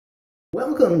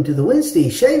Welcome to the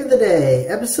Wednesday Shave of the Day,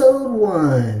 Episode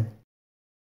 1.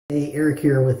 Hey, Eric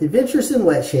here with Adventures in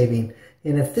Wet Shaving.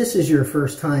 And if this is your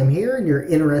first time here and you're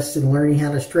interested in learning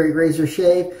how to straight razor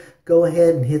shave, go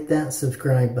ahead and hit that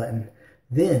subscribe button.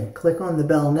 Then click on the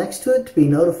bell next to it to be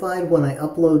notified when I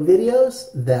upload videos.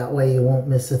 That way you won't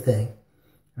miss a thing.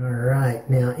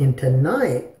 Alright, now in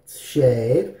tonight's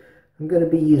shave, I'm going to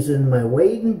be using my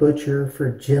Wade&Butcher for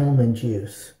Gentleman's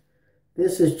Use.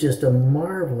 This is just a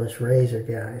marvelous razor,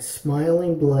 guys.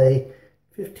 Smiling blade,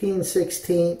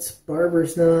 15/16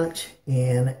 barber's notch,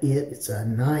 and it's a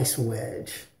nice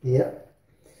wedge. Yep.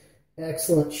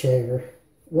 Excellent shaver.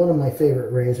 One of my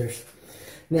favorite razors.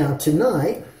 Now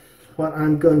tonight, what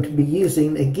I'm going to be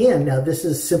using, again, now this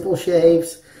is simple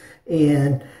shaves,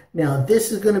 and now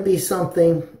this is going to be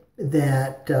something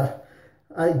that,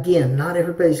 again, not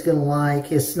everybody's going to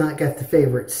like. It's not got the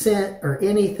favorite scent or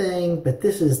anything, but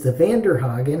this is the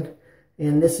Hagen,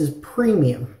 and this is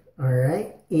premium, all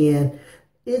right? And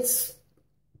it's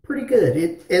pretty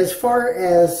good. As far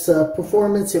as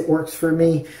performance, it works for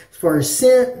me. As far as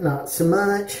scent, not so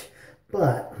much,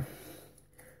 but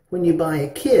when you buy a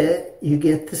kit, you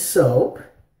get the soap,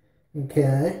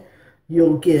 okay?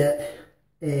 You'll get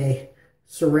a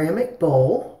ceramic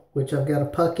bowl, which I've got a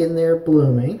puck in there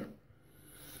blooming.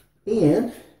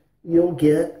 And you'll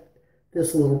get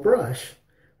this little brush,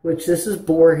 which this is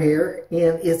boar hair,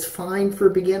 and it's fine for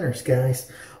beginners,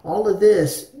 guys. All of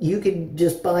this, you can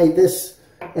just buy this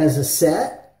as a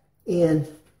set, and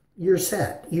you're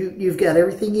set. You've got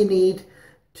everything you need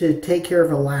to take care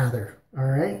of a lather, all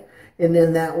right? And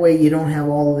then that way you don't have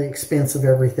all the expense of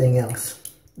everything else,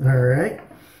 all right?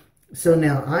 So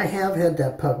now I have had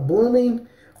that puck blooming.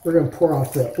 We're going to pour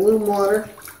off that bloom water,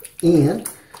 and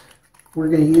we're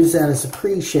going to use that as a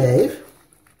pre-shave,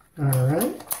 all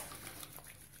right,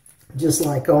 just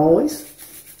like always.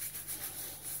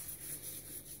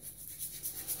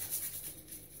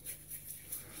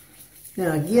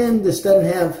 Now again, this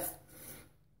doesn't have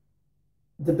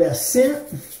the best scent,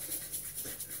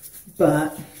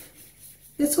 but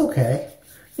it's okay.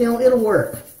 You know, it'll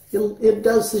work. It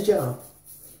does the job.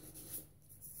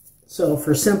 So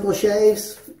for simple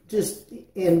shaves,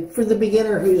 and for the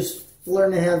beginner who's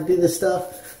learning how to do this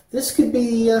stuff, this could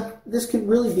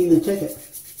really be the ticket,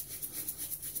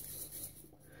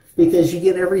 because you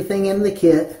get everything in the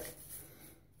kit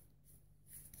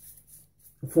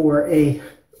for a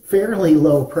fairly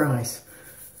low price.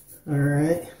 All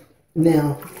right,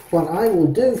 now what I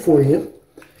will do for you,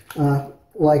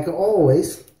 like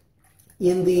always,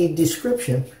 in the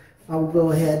description I will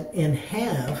go ahead and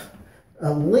have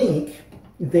a link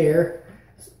there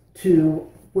to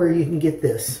where you can get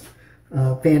this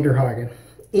Hagen.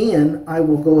 And I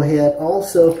will go ahead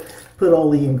also put all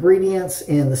the ingredients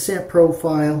and the scent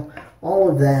profile, all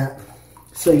of that,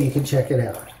 so you can check it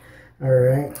out. All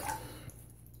right.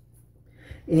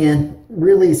 And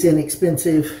really it's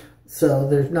inexpensive, so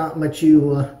there's not much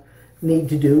you need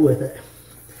to do with it.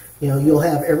 You know, you'll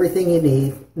have everything you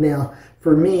need. Now,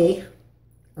 for me,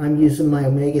 I'm using my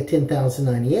Omega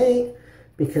 10098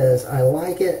 because I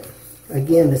like it.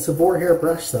 Again, it's a boar hair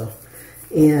brush though,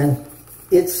 and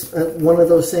it's one of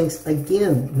those things,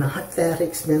 again, not that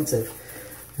expensive.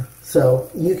 So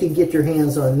you can get your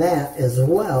hands on that as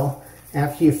well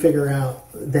after you figure out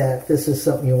that this is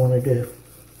something you want to do.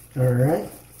 All right.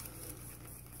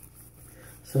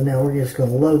 So now we're just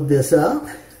going to load this up.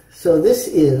 So this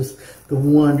is the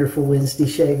wonderful Wednesday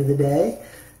shave of the day.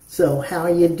 So how are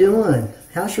you doing?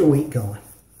 How's your week going?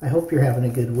 I hope you're having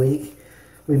a good week.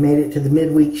 We made it to the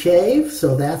midweek shave,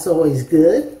 so that's always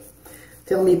good.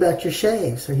 Tell me about your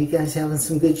shaves. Are you guys having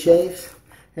some good shaves?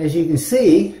 As you can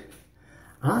see,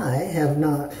 I have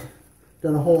not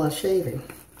done a whole lot of shaving.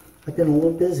 I've been a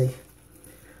little busy.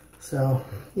 So,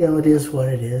 you know, it is what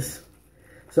it is.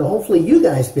 So hopefully you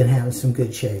guys have been having some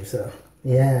good shaves though.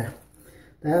 Yeah,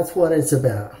 that's what it's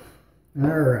about. All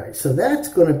right, so that's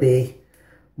going to be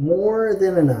more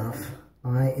than enough,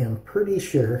 I am pretty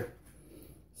sure.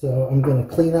 So I'm going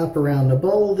to clean up around the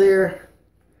bowl there.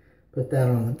 Put that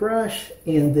on the brush,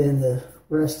 and then the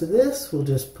rest of this, we'll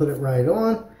just put it right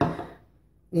on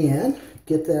and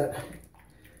get that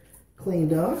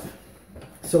cleaned off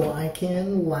so I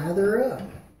can lather up.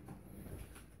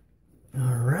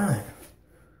 All right.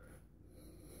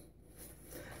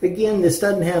 Again, this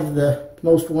doesn't have the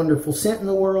most wonderful scent in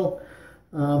the world,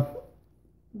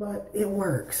 but it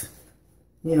works.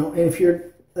 You know, and if you're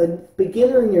a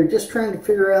beginner and you're just trying to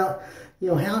figure out, you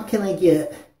know, how can I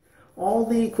get all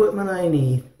the equipment I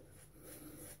need,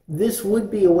 this would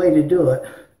be a way to do it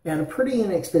at a pretty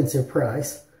inexpensive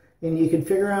price. And you can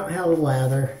figure out how to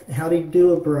lather, how to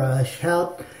do a brush,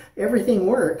 how everything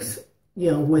works. you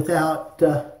know, without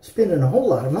spending a whole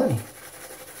lot of money.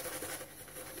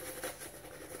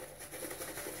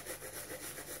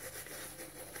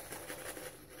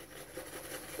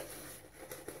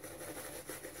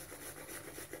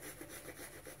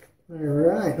 All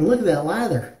right, and look at that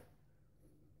lather.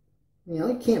 You know,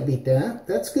 you can't beat that.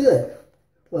 That's good.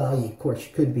 Well, of course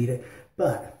you could beat it,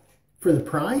 but for the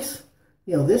price,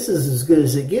 you know, this is as good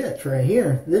as it gets right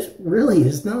here. This really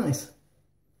is nice.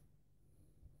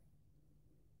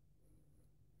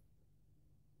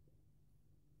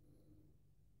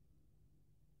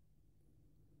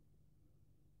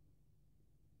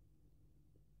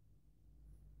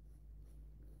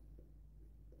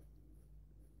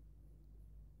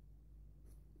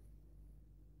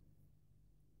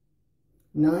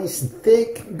 Nice and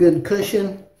thick, good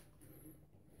cushion.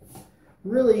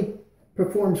 Really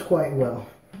performs quite well.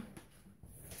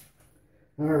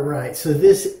 All right, so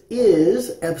this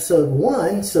is episode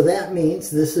 1, so that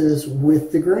means this is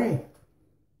with the grain.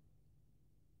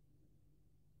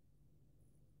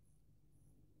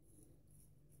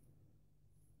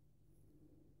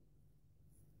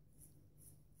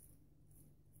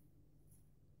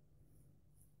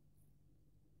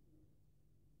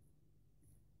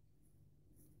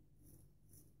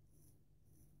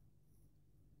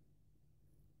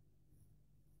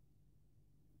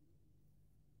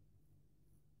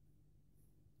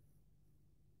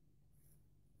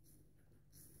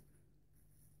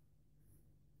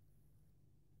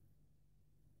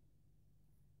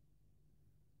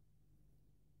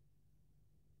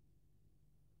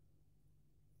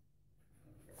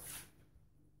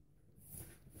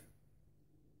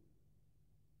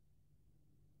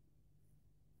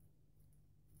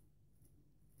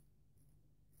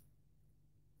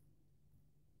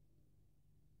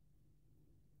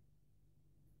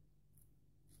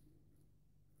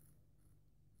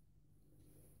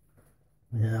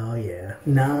 Oh yeah,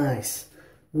 nice.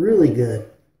 Really good.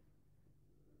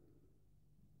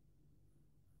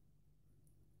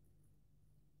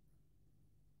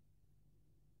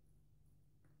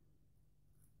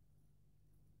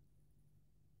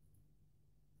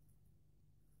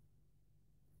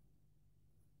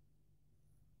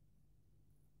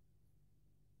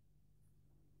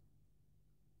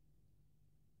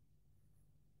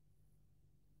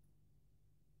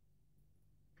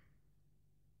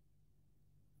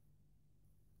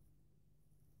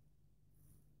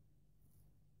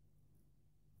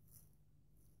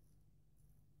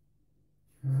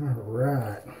 All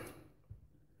right.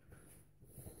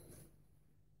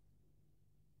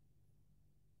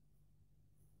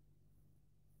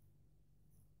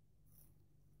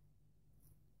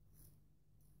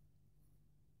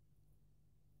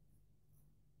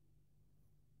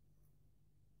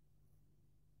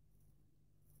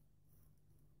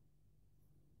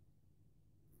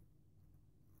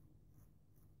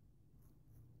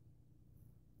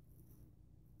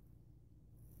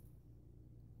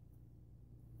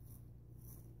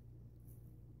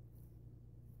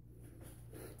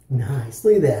 Nice.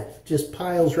 Look at that. Just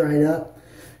piles right up.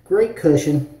 Great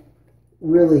cushion.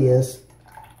 Really is.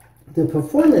 The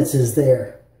performance is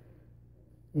there.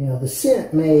 You know, the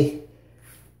scent may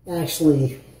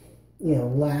actually, you know,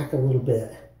 lack a little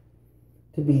bit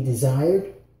to be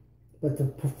desired, but the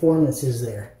performance is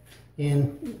there.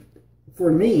 And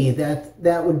for me,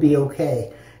 that would be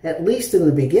okay, at least in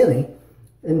the beginning,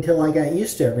 until I got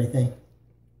used to everything.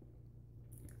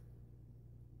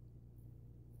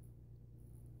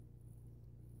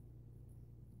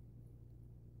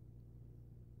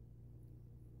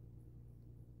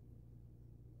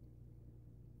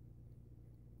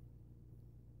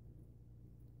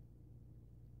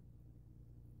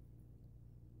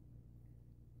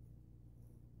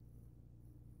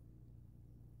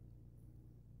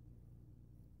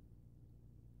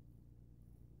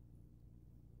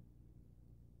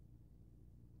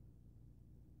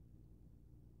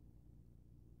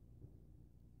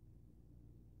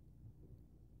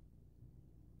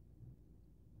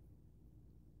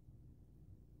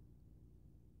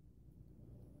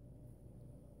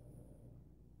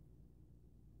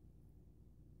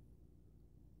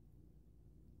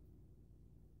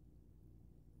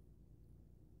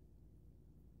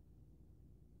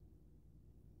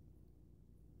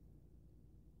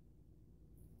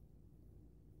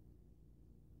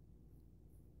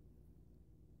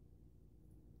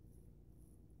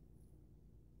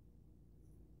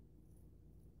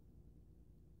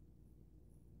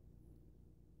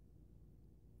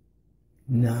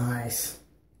 Nice.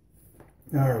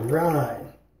 All right.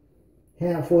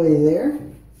 Halfway there.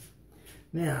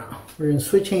 Now, we're going to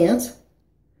switch hands.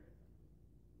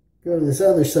 Go to this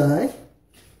other side.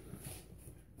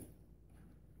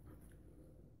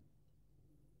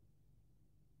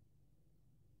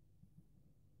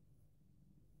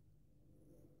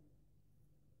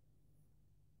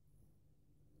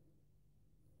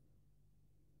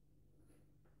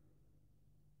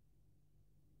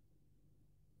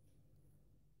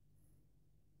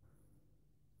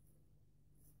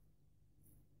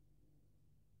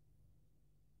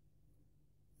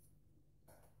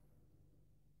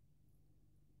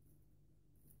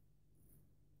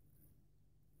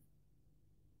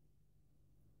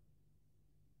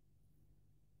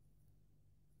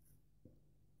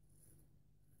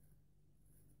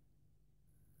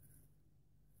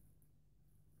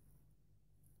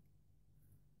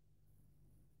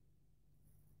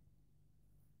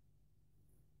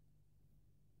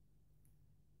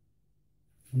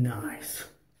 Nice.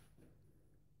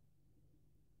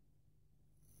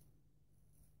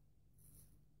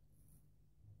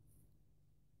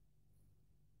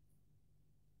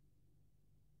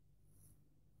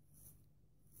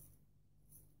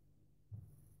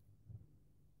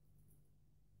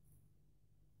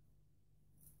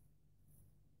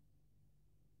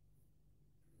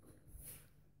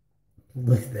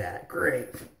 Look at that. Great.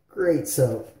 Great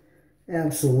soap.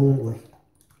 Absolutely.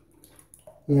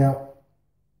 Yeah.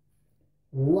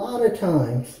 A lot of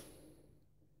times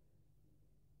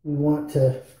we want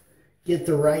to get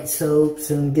the right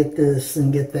soaps and get this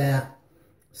and get that.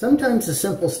 Sometimes the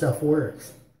simple stuff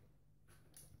works.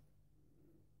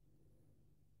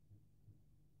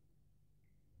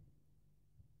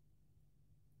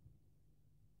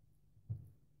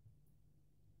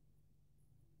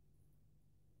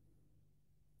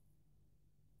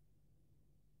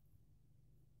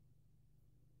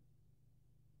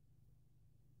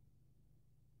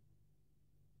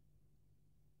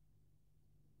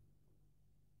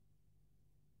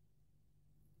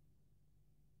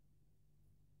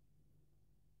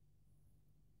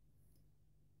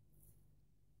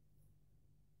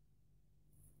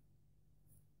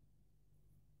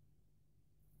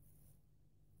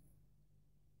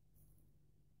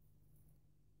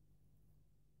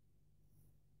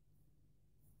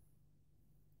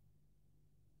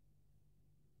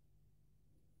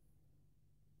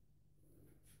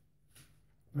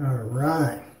 All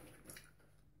right.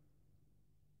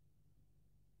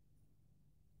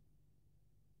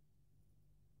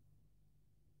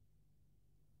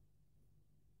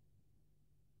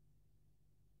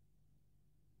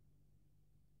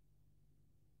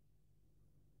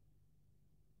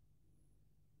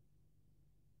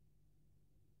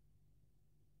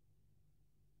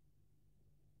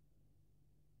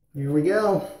 Here we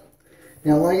go.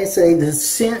 Now, like I say, the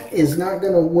scent is not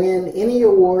going to win any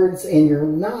awards, and you're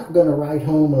not going to write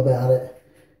home about it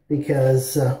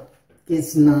because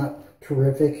it's not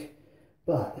terrific.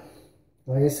 But,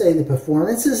 like I say, the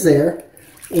performance is there.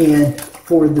 And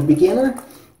for the beginner,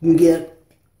 you get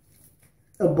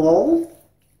a bowl,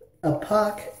 a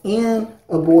puck, and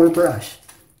a Boar brush.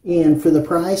 And for the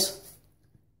price,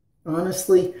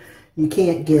 honestly, you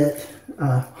can't get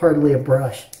hardly a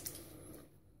brush.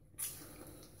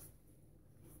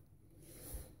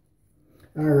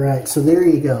 All right, so there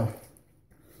you go.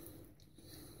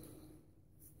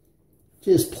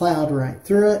 Just plowed right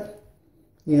through it.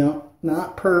 You know,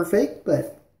 not perfect,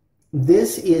 but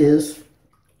this is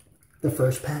the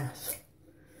first pass.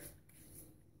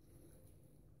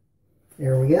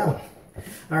 There we go.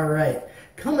 All right,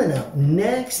 coming up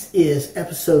next is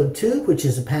episode 2, which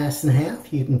is a pass and a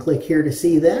half. You can click here to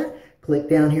see that. Click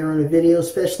down here on a video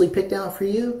specially picked out for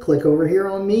you. Click over here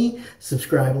on me.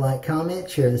 Subscribe, like, comment,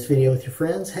 share this video with your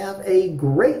friends. Have a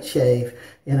great shave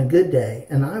and a good day.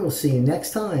 And I will see you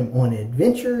next time on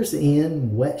Adventures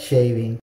in Wet Shaving.